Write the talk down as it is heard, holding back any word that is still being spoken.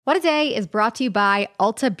What a Day is brought to you by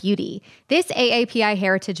Ulta Beauty. This AAPI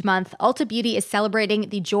Heritage Month, Ulta Beauty is celebrating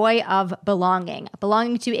the joy of belonging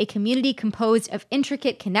to a community composed of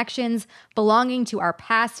intricate connections, belonging to our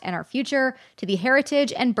past and our future, to the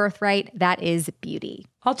heritage and birthright that is beauty.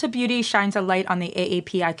 Ulta Beauty shines a light on the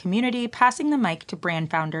AAPI community, passing the mic to brand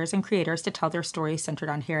founders and creators to tell their stories centered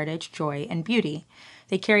on heritage, joy, and beauty.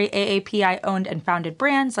 They carry AAPI-owned and founded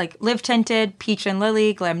brands like Live Tinted, Peach and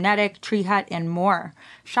Lily, Glamnetic, Tree Hut, and more.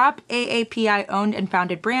 Shop AAPI-owned and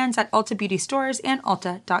founded brands at Ulta Beauty stores and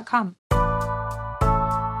Ulta.com.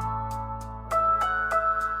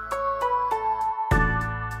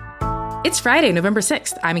 It's Friday, November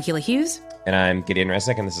 6th. I'm Akilah Hughes. And I'm Gideon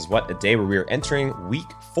Resnick, and this is What a Day, where we are entering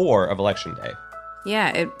week 4 of Election Day. Yeah,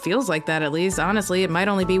 it feels like that at least. Honestly, it might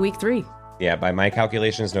only be week 3. Yeah, by my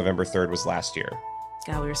calculations, November 3rd was last year.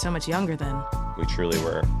 God, we were so much younger then. We truly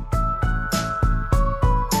were.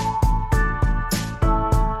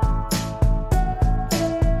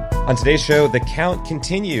 On today's show, the count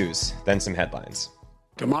continues, then some headlines.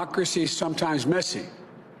 Democracy is sometimes messy.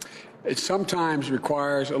 It sometimes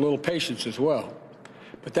requires a little patience as well.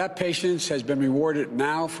 But that patience has been rewarded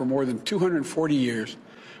now for more than 240 years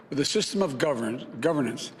with a system of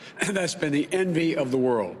governance that's been the envy of the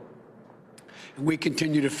world. And we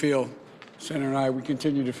continue to feel, Senator and I, we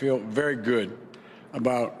continue to feel very good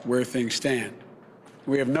about where things stand.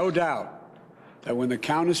 We have no doubt that when the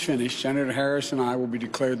count is finished, Senator Harris and I will be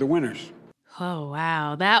declared the winners. Oh,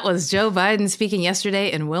 wow. That was Joe Biden speaking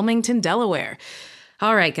yesterday in Wilmington, Delaware.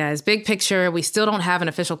 All right, guys, big picture. We still don't have an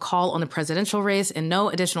official call on the presidential race, and no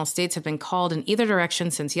additional states have been called in either direction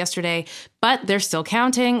since yesterday, but they're still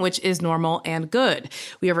counting, which is normal and good.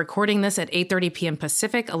 We are recording this at 8:30 p.m.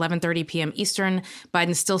 Pacific, 11:30 p.m. Eastern.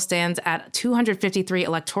 Biden still stands at 253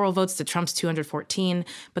 electoral votes to Trump's 214,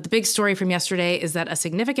 but the big story from yesterday is that a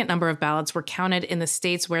significant number of ballots were counted in the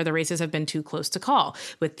states where the races have been too close to call,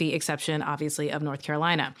 with the exception, obviously, of North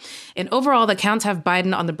Carolina. And overall, the counts have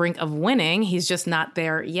Biden on the brink of winning. He's just not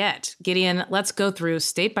there yet. Gideon, let's go through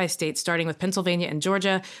state by state, starting with Pennsylvania and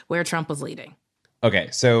Georgia, where Trump was leading. Okay,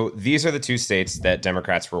 so these are the two states that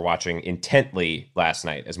Democrats were watching intently last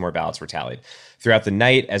night as more ballots were tallied. Throughout the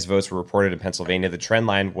night, as votes were reported in Pennsylvania, the trend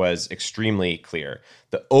line was extremely clear.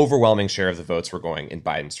 The overwhelming share of the votes were going in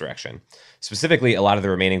Biden's direction. Specifically, a lot of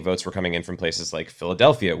the remaining votes were coming in from places like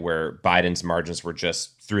Philadelphia, where Biden's margins were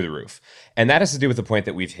just through the roof. And that has to do with the point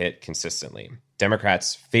that we've hit consistently.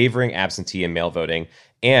 Democrats favoring absentee and mail voting,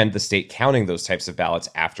 and the state counting those types of ballots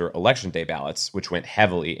after Election Day ballots, which went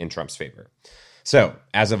heavily in Trump's favor. So,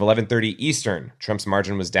 as of 11:30 Eastern, Trump's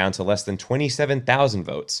margin was down to less than 27,000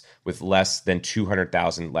 votes, with less than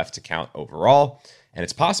 200,000 left to count overall. And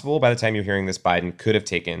it's possible by the time you're hearing this, Biden could have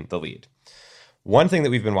taken the lead. One thing that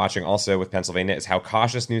we've been watching also with Pennsylvania is how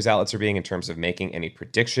cautious news outlets are being in terms of making any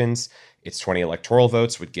predictions. Its 20 electoral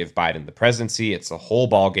votes would give Biden the presidency. It's a whole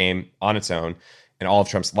ball game on its own. And all of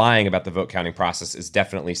Trump's lying about the vote counting process is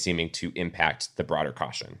definitely seeming to impact the broader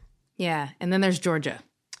caution. Yeah, and then there's Georgia.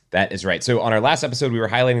 That is right. So on our last episode, we were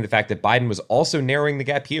highlighting the fact that Biden was also narrowing the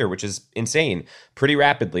gap here, which is insane, pretty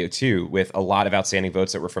rapidly too, with a lot of outstanding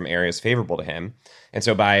votes that were from areas favorable to him. And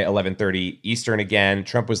so by 11:30 Eastern again,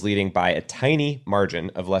 Trump was leading by a tiny margin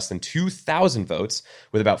of less than 2,000 votes,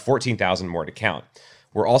 with about 14,000 more to count.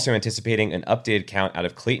 We're also anticipating an updated count out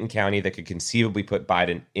of Clayton County that could conceivably put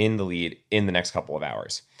Biden in the lead in the next couple of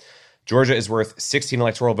hours. Georgia is worth 16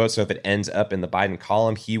 electoral votes, so if it ends up in the Biden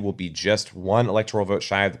column, he will be just one electoral vote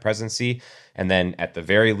shy of the presidency. And then at the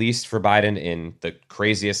very least for Biden, in the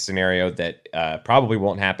craziest scenario that probably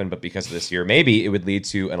won't happen, but because of this year, maybe it would lead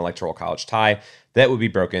to an electoral college tie that would be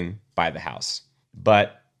broken by the House.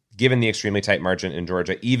 But given the extremely tight margin in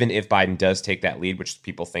Georgia, even if Biden does take that lead, which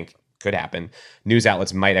people think could happen, news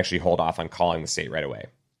outlets might actually hold off on calling the state right away.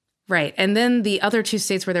 Right. And then the other two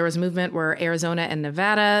states where there was movement were Arizona and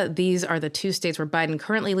Nevada. These are the two states where Biden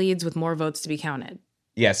currently leads with more votes to be counted.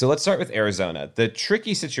 Yeah, so let's start with Arizona. The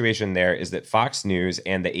tricky situation there is that Fox News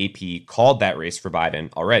and the AP called that race for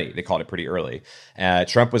Biden already. They called it pretty early.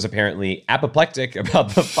 Trump was apparently apoplectic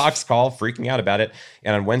about the Fox call, freaking out about it.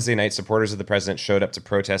 And on Wednesday night, supporters of the president showed up to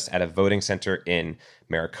protest at a voting center in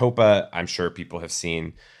Maricopa. I'm sure people have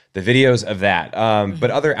seen the videos of that.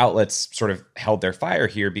 But other outlets sort of held their fire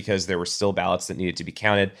here because there were still ballots that needed to be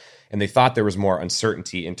counted, and they thought there was more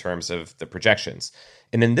uncertainty in terms of the projections.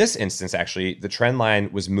 And in this instance, actually, the trend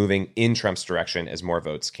line was moving in Trump's direction as more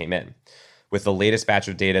votes came in. With the latest batch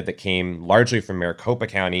of data that came largely from Maricopa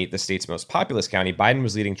County, the state's most populous county, Biden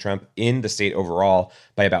was leading Trump in the state overall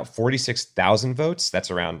by about 46,000 votes.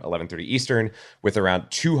 That's around 11:30 Eastern, with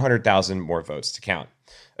around 200,000 more votes to count.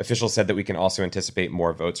 Officials said that we can also anticipate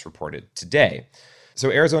more votes reported today. So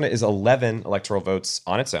Arizona is 11 electoral votes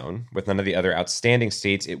on its own, with none of the other outstanding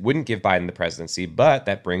states. It wouldn't give Biden the presidency, but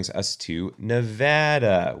that brings us to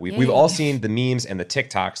Nevada. We've all seen the memes and the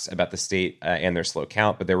TikToks about the state and their slow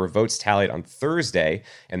count, but there were votes tallied on Thursday,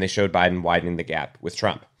 and they showed Biden widening the gap with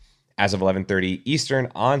Trump. As of 11:30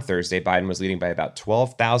 Eastern on Thursday, Biden was leading by about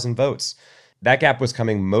 12,000 votes. That gap was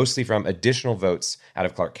coming mostly from additional votes out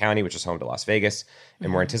of Clark County, which is home to Las Vegas.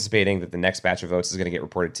 And we're anticipating that the next batch of votes is going to get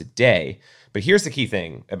reported today. But here's the key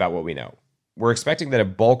thing about what we know. We're expecting that a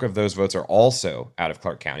bulk of those votes are also out of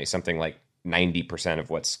Clark County, something like 90%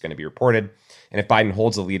 of what's going to be reported. And if Biden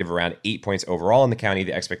holds a lead of around 8 points overall in the county,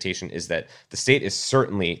 the expectation is that the state is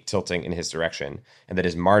certainly tilting in his direction and that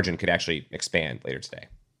his margin could actually expand later today.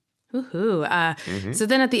 Woohoo. So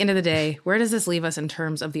then at the end of the day, where does this leave us in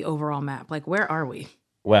terms of the overall map? Like, where are we?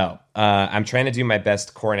 Well, I'm trying to do my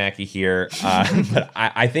best Kornacki here, but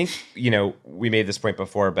I think, we made this point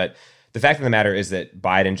before, but the fact of the matter is that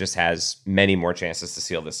Biden just has many more chances to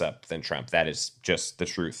seal this up than Trump. That is just the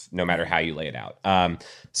truth, no matter how you lay it out.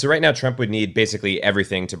 So right now, Trump would need basically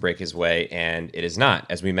everything to break his way, and it is not.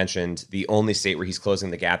 As we mentioned, the only state where he's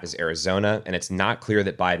closing the gap is Arizona, and it's not clear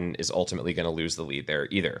that Biden is ultimately going to lose the lead there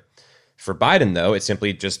either. For Biden, though, it's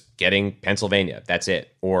simply just getting Pennsylvania. That's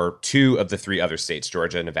it. Or two of the three other states,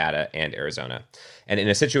 Georgia, Nevada, and Arizona. And in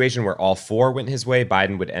a situation where all four went his way,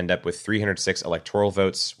 Biden would end up with 306 electoral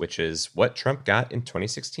votes, which is what Trump got in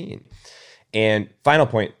 2016. And final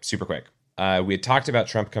point, super quick. We had talked about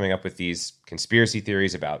Trump coming up with these conspiracy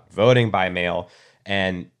theories about voting by mail,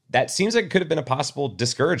 and that seems like it could have been a possible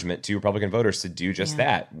discouragement to Republican voters to do just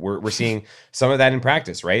that. We're seeing some of that in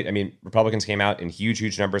practice, right? I mean, Republicans came out in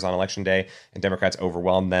huge numbers on Election Day, and Democrats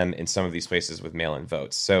overwhelmed them in some of these places with mail-in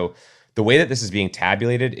votes. So the way that this is being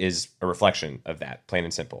tabulated is a reflection of that, plain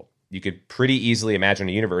and simple. You could pretty easily imagine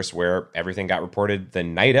a universe where everything got reported the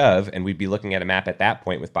night of, and we'd be looking at a map at that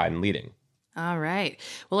point with Biden leading. All right.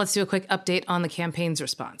 Well, let's do a quick update on the campaign's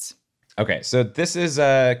response. Okay, so this is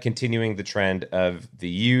continuing the trend of the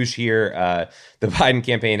huge here. The Biden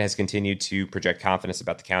campaign has continued to project confidence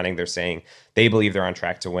about the counting. They're saying they believe they're on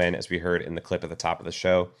track to win, as we heard in the clip at the top of the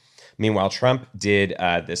show. Meanwhile, Trump did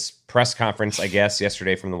this press conference, I guess,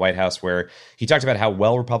 yesterday from the White House, where he talked about how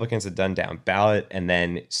well Republicans had done down ballot and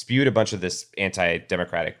then spewed a bunch of this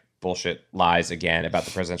anti-democratic bullshit lies again about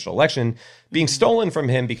the presidential election being stolen from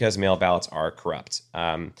him because mail ballots are corrupt.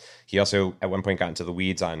 He also at one point got into the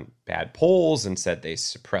weeds on bad polls and said they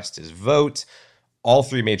suppressed his vote. All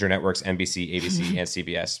three major networks, NBC, ABC, and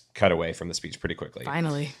CBS, cut away from the speech pretty quickly.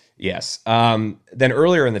 Finally. Yes. Then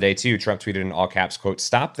earlier in the day, too, Trump tweeted in all caps, quote,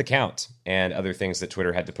 "Stop the count," and other things that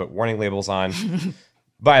Twitter had to put warning labels on.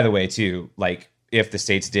 By the way, too, if the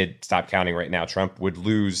states did stop counting right now, Trump would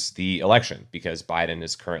lose the election because Biden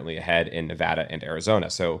is currently ahead in Nevada and Arizona.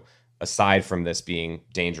 So aside from this being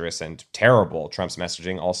dangerous and terrible, Trump's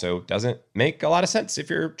messaging also doesn't make a lot of sense if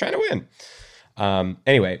you're trying to win.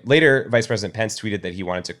 Anyway, later, Vice President Pence tweeted that he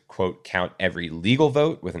wanted to, quote, count every legal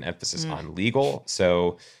vote with an emphasis on legal.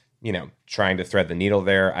 So, trying to thread the needle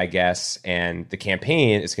there, I guess. And the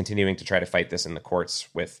campaign is continuing to try to fight this in the courts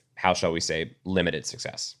with, how shall we say, limited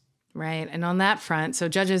success. Right. And on that front, so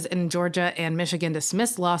judges in Georgia and Michigan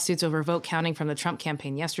dismissed lawsuits over vote counting from the Trump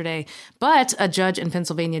campaign yesterday. But a judge in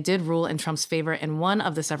Pennsylvania did rule in Trump's favor in one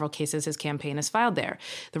of the several cases his campaign has filed there.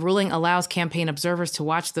 The ruling allows campaign observers to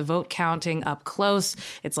watch the vote counting up close.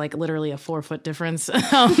 It's like literally a 4-foot difference.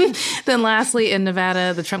 Then lastly, in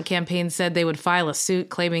Nevada, the Trump campaign said they would file a suit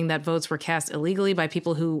claiming that votes were cast illegally by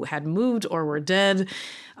people who had moved or were dead.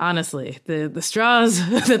 Honestly, the straws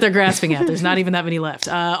that they're grasping at, there's not even that many left.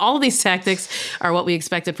 All of these tactics are what we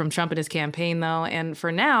expected from Trump and his campaign, though. And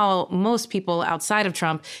for now, most people outside of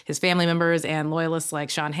Trump, his family members and loyalists like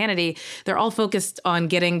Sean Hannity, they're all focused on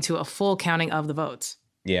getting to a full counting of the votes.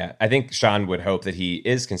 Yeah, I think Sean would hope that he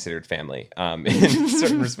is considered family in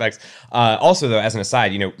certain respects. Also, though, as an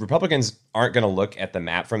aside, Republicans aren't going to look at the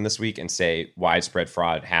map from this week and say widespread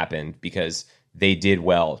fraud happened because they did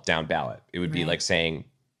well down ballot. It would be like saying,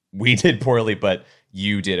 we did poorly, but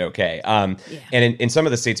you did okay. And in some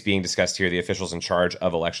of the states being discussed here, the officials in charge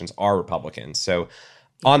of elections are Republicans. So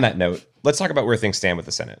on that note, let's talk about where things stand with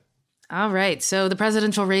the Senate. All right. So the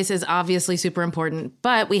presidential race is obviously super important,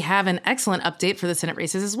 but we have an excellent update for the Senate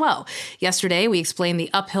races as well. Yesterday, we explained the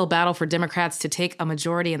uphill battle for Democrats to take a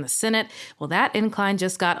majority in the Senate. Well, that incline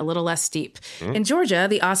just got a little less steep. In Georgia,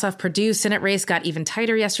 the Ossoff-Perdue Senate race got even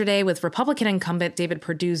tighter yesterday, with Republican incumbent David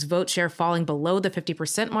Perdue's vote share falling below the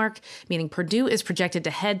 50% mark, meaning Perdue is projected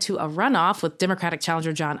to head to a runoff with Democratic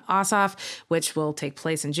challenger Jon Ossoff, which will take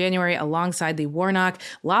place in January alongside the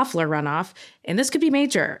Warnock-Loeffler runoff. And this could be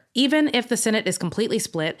major. Even if the Senate is completely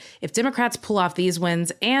split, if Democrats pull off these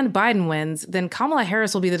wins and Biden wins, then Kamala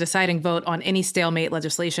Harris will be the deciding vote on any stalemate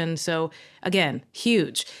legislation. So again,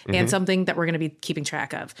 huge and something that we're going to be keeping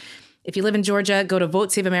track of. If you live in Georgia, go to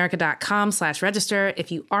votesaveamerica.com/register.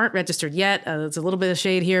 If you aren't registered yet, it's a little bit of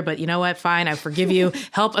shade here, but you know what? Fine, I forgive you.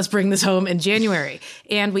 Help us bring this home in January.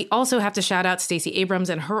 And we also have to shout out Stacey Abrams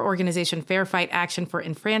and her organization Fair Fight Action for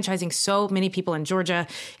enfranchising so many people in Georgia.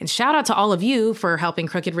 And shout out to all of you for helping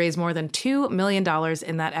Crooked raise more than $2 million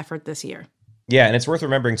in that effort this year. Yeah, and it's worth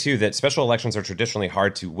remembering, too, that special elections are traditionally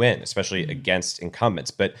hard to win, especially against incumbents.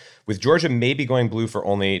 But with Georgia maybe going blue for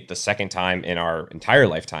only the second time in our entire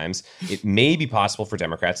lifetimes, it may be possible for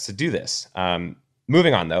Democrats to do this.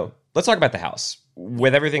 Moving on, though, let's talk about the House.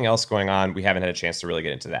 With everything else going on, we haven't had a chance to really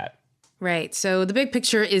get into that. Right. So the big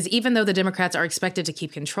picture is even though the Democrats are expected to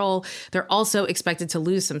keep control, they're also expected to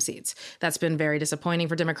lose some seats. That's been very disappointing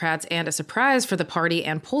for Democrats and a surprise for the party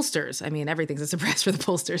and pollsters. I mean, everything's a surprise for the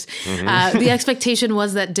pollsters. The expectation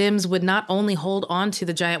was that Dems would not only hold on to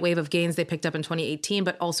the giant wave of gains they picked up in 2018,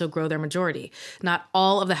 but also grow their majority. Not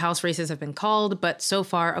all of the House races have been called, but so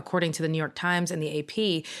far, according to the New York Times and the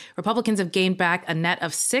AP, Republicans have gained back a net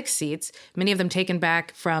of 6 seats, many of them taken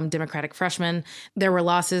back from Democratic freshmen. There were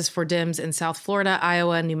losses for Dems in South Florida,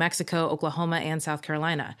 Iowa, New Mexico, Oklahoma, and South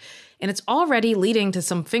Carolina. And it's already leading to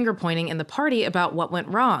some finger pointing in the party about what went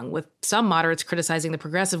wrong, with some moderates criticizing the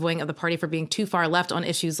progressive wing of the party for being too far left on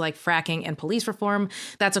issues like fracking and police reform.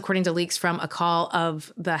 That's according to leaks from a call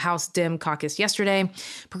of the House Dem caucus yesterday.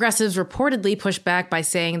 Progressives reportedly pushed back by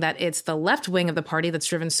saying that it's the left wing of the party that's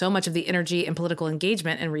driven so much of the energy and political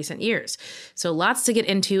engagement in recent years. So lots to get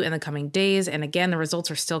into in the coming days. And again, the results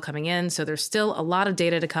are still coming in. So there's still a lot of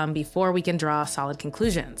data to come before we can draw solid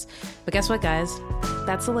conclusions. But guess what, guys?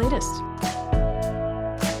 That's the latest.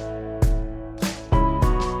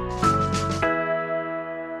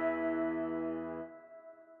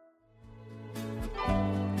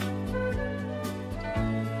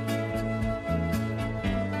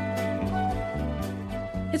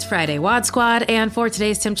 It's Friday, Wad Squad, and for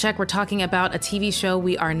today's Temp Check, we're talking about a TV show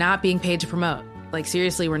we are not being paid to promote. Like,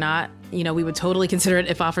 seriously, we're not. You know, we would totally consider it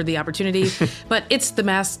if offered the opportunity. But it's The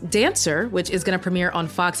Masked Dancer, which is going to premiere on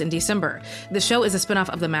Fox in December. The show is a spinoff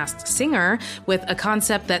of The Masked Singer with a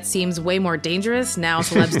concept that seems way more dangerous. Now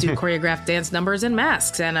celebs do choreographed dance numbers in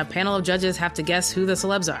masks, and a panel of judges have to guess who the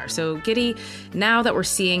celebs are. So, Giddy, now that we're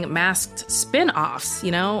seeing masked spin-offs,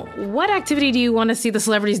 you know, what activity do you want to see the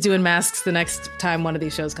celebrities do in masks the next time one of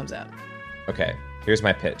these shows comes out? Okay, here's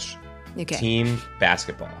my pitch. Okay. Team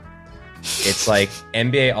basketball. It's like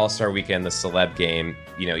NBA All-Star Weekend, the celeb game.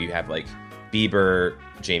 You know, you have like Bieber,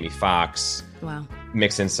 Jamie Foxx. Wow.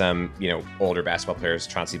 Mix in some, you know, older basketball players,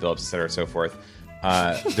 Chauncey Billups, et cetera, and so forth.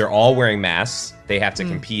 They're all wearing masks. They have to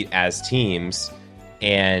compete as teams.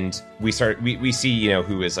 And we see, you know,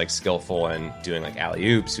 who is like skillful and doing like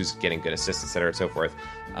alley-oops, who's getting good assists, et cetera, and so forth.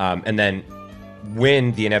 And then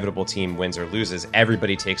when the inevitable team wins or loses,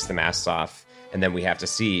 everybody takes the masks off. And then we have to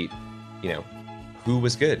see, you know, who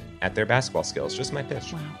was good at their basketball skills. Just my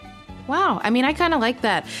pitch. Wow. I mean, I kind of like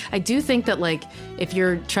that. I do think that, like, if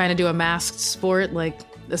you're trying to do a masked sport, like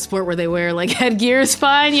a sport where they wear like headgear is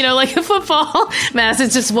fine, you know, like a football mask,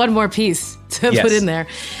 it's just one more piece to put in there.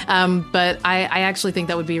 But I actually think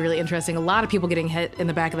that would be really interesting. A lot of people getting hit in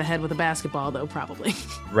the back of the head with a basketball, though, probably.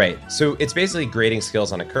 Right. So it's basically grading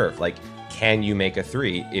skills on a curve. Like, can you make a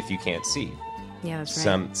three if you can't see? Yeah, that's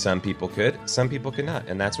right. Some people could, some people could not,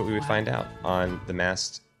 and that's what we would find out on the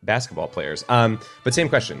masked basketball players. But same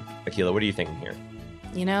question, Akilah, what are you thinking here?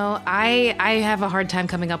 You know, I have a hard time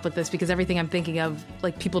coming up with this because everything I'm thinking of,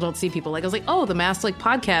 like, people don't see people. Like, I was like, oh, the masked, like,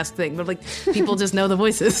 podcast thing, but like people just know the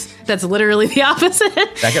voices. That's literally the opposite.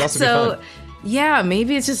 That could also be fun. Yeah,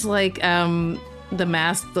 maybe it's just like the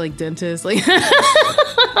masked, like, dentist, like.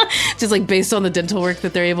 Just like based on the dental work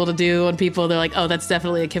that they're able to do on people, they're like, oh, that's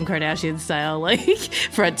definitely a Kim Kardashian style, like,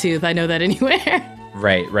 front tooth. I know that anywhere.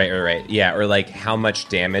 Right. Yeah, or like how much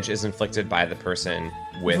damage is inflicted by the person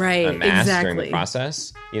with a mask during the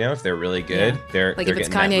process. You know, if they're really good, they're like, if it's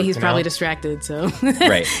Kanye, he's probably distracted, so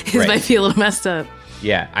his might feel a little messed up.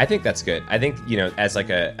 Yeah, I think that's good. I think, you know, as like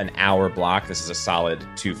an hour block, this is a solid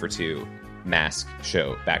 2 for 2 mask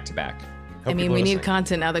show back to back. I mean, we need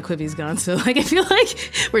content now that Quibi's gone, so like I feel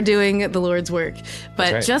like we're doing the Lord's work.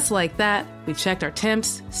 But just like that, we've checked our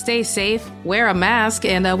temps. Stay safe, wear a mask,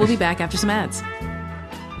 and we'll be back after some ads.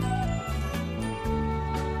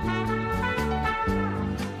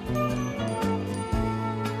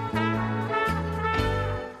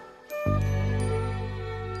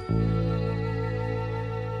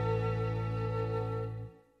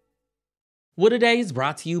 What A Day is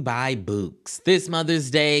brought to you by Books. This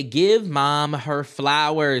Mother's Day, give mom her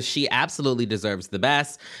flowers. She absolutely deserves the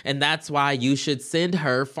best, and that's why you should send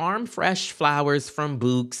her farm fresh flowers from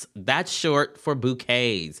Books. That's short for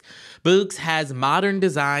bouquets. Books has modern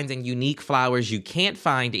designs and unique flowers you can't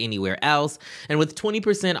find anywhere else, and with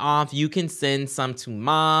 20% off, you can send some to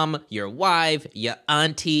mom, your wife, your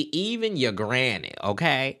auntie, even your granny,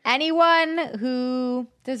 okay? Anyone who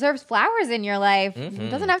deserves flowers in your life.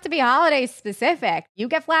 It doesn't have to be holiday specific. You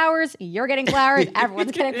get flowers, you're getting flowers,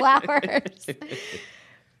 everyone's getting flowers.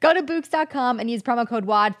 Go to Books.com and use promo code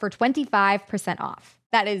WAD for 25% off.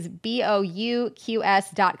 That is BOUQS.com,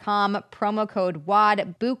 promo code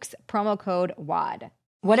WAD, Books, promo code WAD.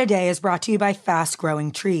 What A Day is brought to you by Fast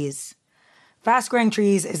Growing Trees. Fast Growing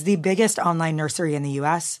Trees is the biggest online nursery in the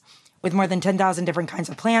U.S., with more than 10,000 different kinds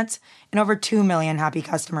of plants and over 2 million happy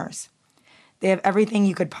customers. They have everything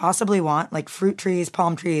you could possibly want, like fruit trees,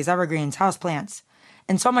 palm trees, evergreens, houseplants,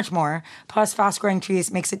 and so much more. Plus, Fast Growing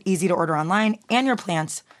Trees makes it easy to order online, and your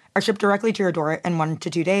plants are shipped directly to your door in 1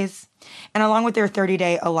 to 2 days. And along with their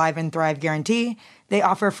 30-day Alive and Thrive guarantee, they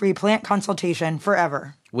offer free plant consultation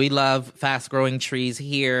forever. We love Fast Growing Trees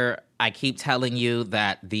here. I keep telling you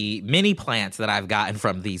that the mini plants that I've gotten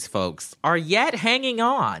from these folks are yet hanging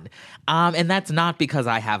on. And that's not because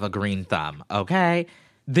I have a green thumb, okay?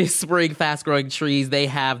 This spring, Fast Growing Trees, they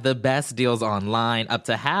have the best deals online, up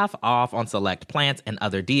to half off on select plants and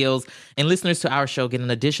other deals. And listeners to our show get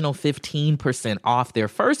an additional 15% off their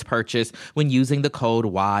first purchase when using the code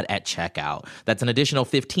WAD at checkout. That's an additional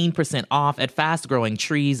 15% off at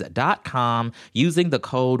fastgrowingtrees.com using the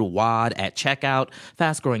code WAD at checkout.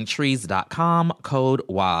 Fastgrowingtrees.com, code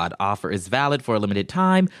WAD. Offer is valid for a limited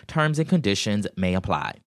time. Terms and conditions may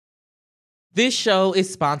apply. This show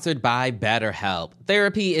is sponsored by BetterHelp.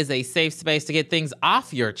 Therapy is a safe space to get things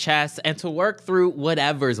off your chest and to work through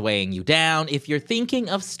whatever's weighing you down. If you're thinking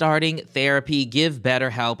of starting therapy, give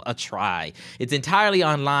BetterHelp a try. It's entirely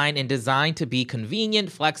online and designed to be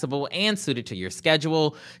convenient, flexible, and suited to your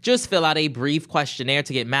schedule. Just fill out a brief questionnaire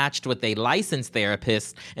to get matched with a licensed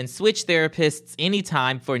therapist and switch therapists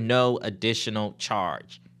anytime for no additional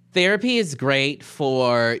charge. Therapy is great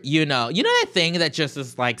for, you know that thing that just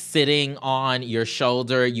is like sitting on your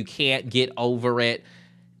shoulder, you can't get over it,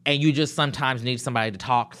 and you just sometimes need somebody to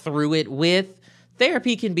talk through it with.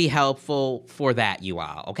 Therapy can be helpful for that, you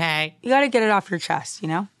all, okay? You got to get it off your chest,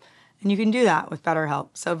 And you can do that with BetterHelp.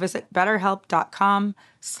 So visit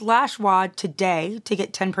BetterHelp.com/WAD today to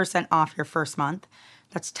get 10% off your first month.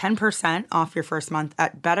 That's 10% off your first month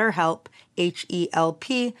at BetterHelp,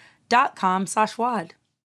 HELP.com/WAD.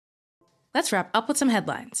 Let's wrap up with some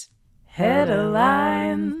headlines.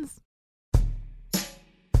 Headlines.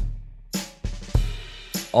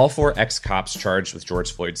 All 4 ex-cops charged with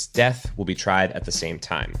George Floyd's death will be tried at the same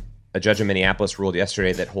time. A judge in Minneapolis ruled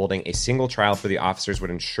yesterday that holding a single trial for the officers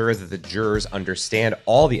would ensure that the jurors understand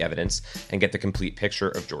all the evidence and get the complete picture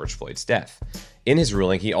of George Floyd's death. In his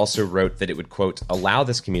ruling, he also wrote that it would, quote, allow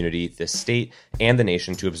this community, this state, and the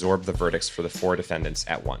nation to absorb the verdicts for the 4 defendants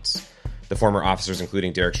at once. The former officers,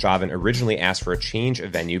 including Derek Chauvin, originally asked for a change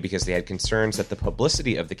of venue because they had concerns that the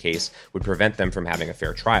publicity of the case would prevent them from having a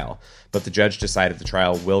fair trial, but the judge decided the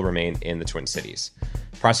trial will remain in the Twin Cities.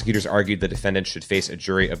 Prosecutors argued the defendants should face a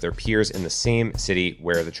jury of their peers in the same city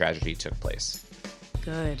where the tragedy took place.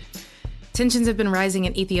 Good. Tensions have been rising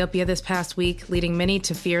in Ethiopia this past week, leading many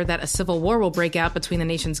to fear that a civil war will break out between the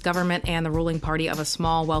nation's government and the ruling party of a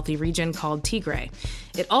small, wealthy region called Tigray.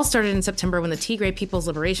 It all started in September when the Tigray People's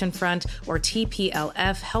Liberation Front, or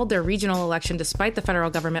TPLF, held their regional election despite the federal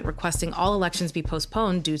government requesting all elections be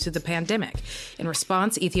postponed due to the pandemic. In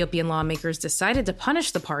response, Ethiopian lawmakers decided to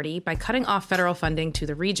punish the party by cutting off federal funding to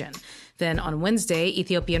the region. Then on Wednesday,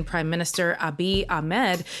 Ethiopian Prime Minister Abiy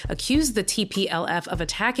Ahmed accused the TPLF of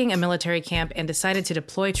attacking a military camp and decided to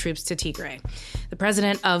deploy troops to Tigray. The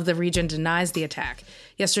president of the region denies the attack.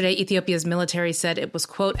 Yesterday, Ethiopia's military said it was,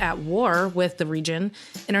 quote, at war with the region.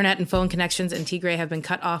 Internet and phone connections in Tigray have been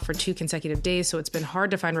cut off for 2 consecutive days, so it's been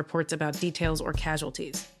hard to find reports about details or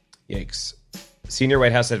casualties. Yikes. Senior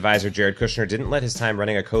White House advisor Jared Kushner didn't let his time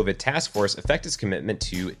running a COVID task force affect his commitment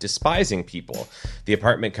to despising people. The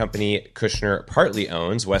apartment company Kushner partly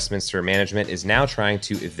owns, Westminster Management, is now trying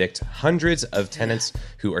to evict hundreds of tenants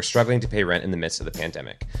who are struggling to pay rent in the midst of the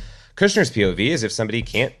pandemic. Kushner's POV is if somebody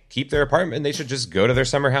can't keep their apartment, they should just go to their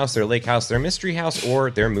summer house, their lake house, their mystery house, or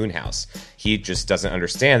their moon house. He just doesn't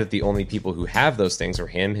understand that the only people who have those things are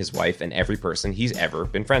him, his wife, and every person he's ever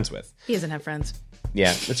been friends with. He doesn't have friends.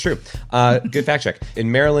 Yeah, that's true. Good fact check. In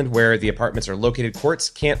Maryland, where the apartments are located, courts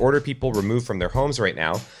can't order people removed from their homes right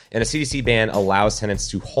now, and a CDC ban allows tenants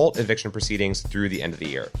to halt eviction proceedings through the end of the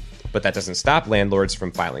year. But that doesn't stop landlords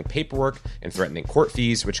from filing paperwork and threatening court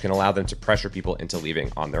fees, which can allow them to pressure people into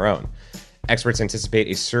leaving on their own. Experts anticipate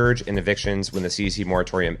a surge in evictions when the CDC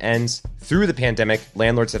moratorium ends. Through the pandemic,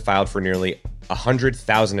 landlords have filed for nearly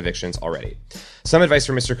 100,000 evictions already. Some advice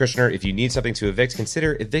from Mr. Kushner: if you need something to evict,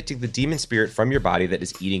 consider evicting the demon spirit from your body that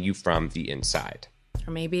is eating you from the inside.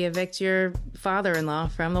 Or maybe evict your father-in-law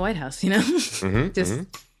from the White House, Just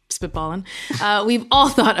spitballing. We've all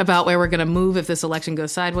thought about where we're going to move if this election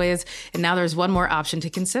goes sideways, and now there's one more option to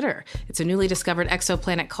consider. It's a newly discovered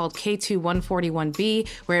exoplanet called K2-141b,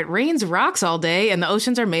 where it rains rocks all day and the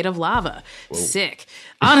oceans are made of lava. Whoa. Sick.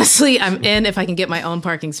 Honestly, I'm in if I can get my own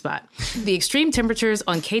parking spot. The extreme temperatures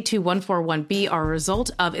on K2-141b are a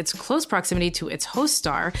result of its close proximity to its host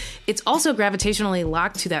star. It's also gravitationally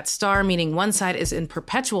locked to that star, meaning one side is in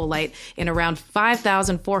perpetual light in around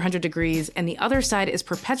 5,400 degrees, and the other side is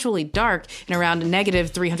perpetually dark in around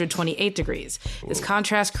negative 328 degrees. This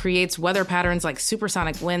contrast creates weather patterns like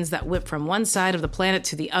supersonic winds that whip from one side of the planet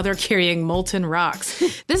to the other, carrying molten rocks.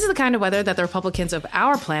 This is the kind of weather that the Republicans of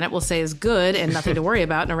our planet will say is good and nothing to worry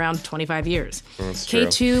about in around 25 years.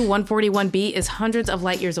 K2-141b is hundreds of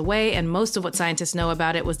light years away, and most of what scientists know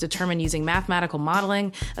about it was determined using mathematical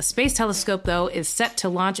modeling. A space telescope, though, is set to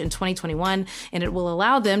launch in 2021, and it will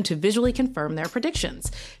allow them to visually confirm their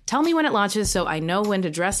predictions. Tell me when it launches so I know when to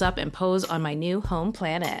dress up and pose on my new home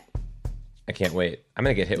planet. I can't wait. I'm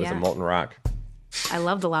going to get hit with a molten rock. I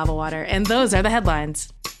love the lava water, and those are the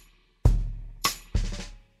headlines.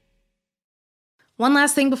 One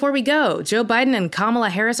last thing before we go. Joe Biden and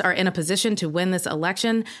Kamala Harris are in a position to win this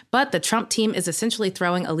election, but the Trump team is essentially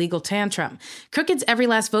throwing a legal tantrum. Crooked's Every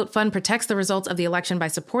Last Vote Fund protects the results of the election by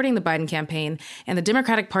supporting the Biden campaign, and the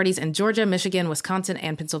Democratic parties in Georgia, Michigan, Wisconsin,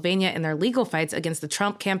 and Pennsylvania in their legal fights against the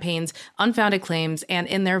Trump campaign's unfounded claims and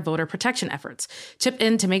in their voter protection efforts. Chip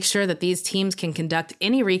in to make sure that these teams can conduct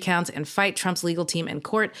any recounts and fight Trump's legal team in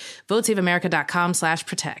court.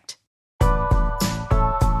 VoteSaveAmerica.com/protect.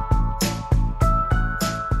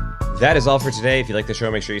 That is all for today. If you like the show,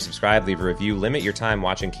 make sure you subscribe, leave a review, limit your time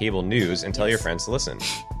watching cable news, and tell your friends to listen.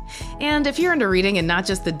 And if you're into reading and not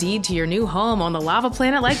just the deed to your new home on the lava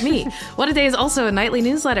planet like me, What A Day is also a nightly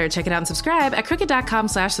newsletter. Check it out and subscribe at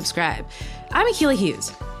crooked.com/subscribe. I'm Akila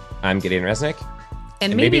Hughes. I'm Gideon Resnick.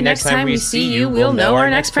 And maybe next time we see you, we'll know our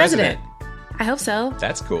next president. I hope so.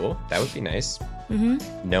 That's cool. That would be nice.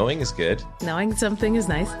 Mm-hmm. Knowing is good. Knowing something is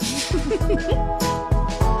nice.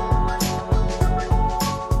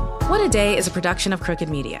 What a Day is a production of Crooked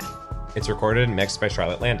Media. It's recorded and mixed by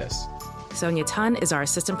Charlotte Landis. Sonia Tun is our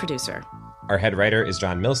assistant producer. Our head writer is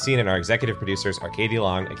John Milstein, and our executive producers are Katie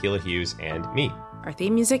Long, Akila Hughes, and me. Our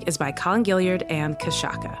theme music is by Colin Gilliard and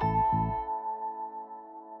Kashaka.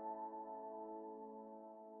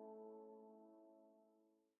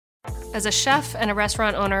 As a chef and a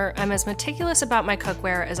restaurant owner, I'm as meticulous about my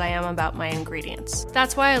cookware as I am about my ingredients.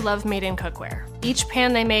 That's why I love Made in Cookware. Each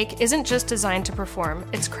pan they make isn't just designed to perform,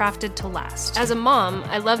 it's crafted to last. As a mom,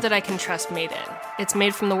 I love that I can trust Made In. It's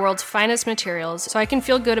made from the world's finest materials, so I can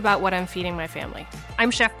feel good about what I'm feeding my family.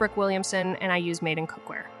 I'm Chef Brooke Williamson, and I use Made in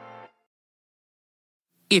Cookware.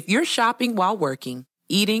 If you're shopping while working,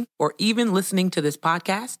 eating, or even listening to this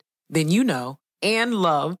podcast, then you know and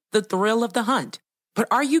love the thrill of the hunt. But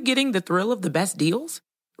are you getting the thrill of the best deals?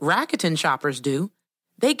 Rakuten shoppers do.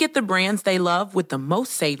 They get the brands they love with the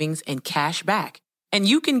most savings and cash back. And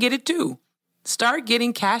you can get it too. Start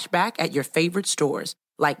getting cash back at your favorite stores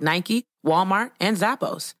like Nike, Walmart, and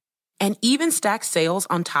Zappos. And even stack sales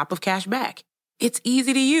on top of cash back. It's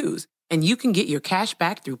easy to use, and you can get your cash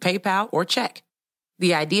back through PayPal or check.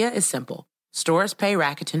 The idea is simple. Stores pay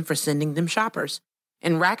Rakuten for sending them shoppers,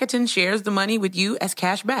 and Rakuten shares the money with you as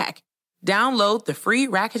cash back. Download the free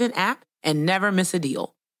Rakuten app and never miss a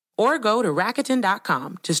deal. Or go to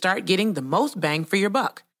Rakuten.com to start getting the most bang for your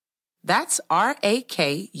buck. That's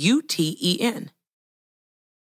Rakuten.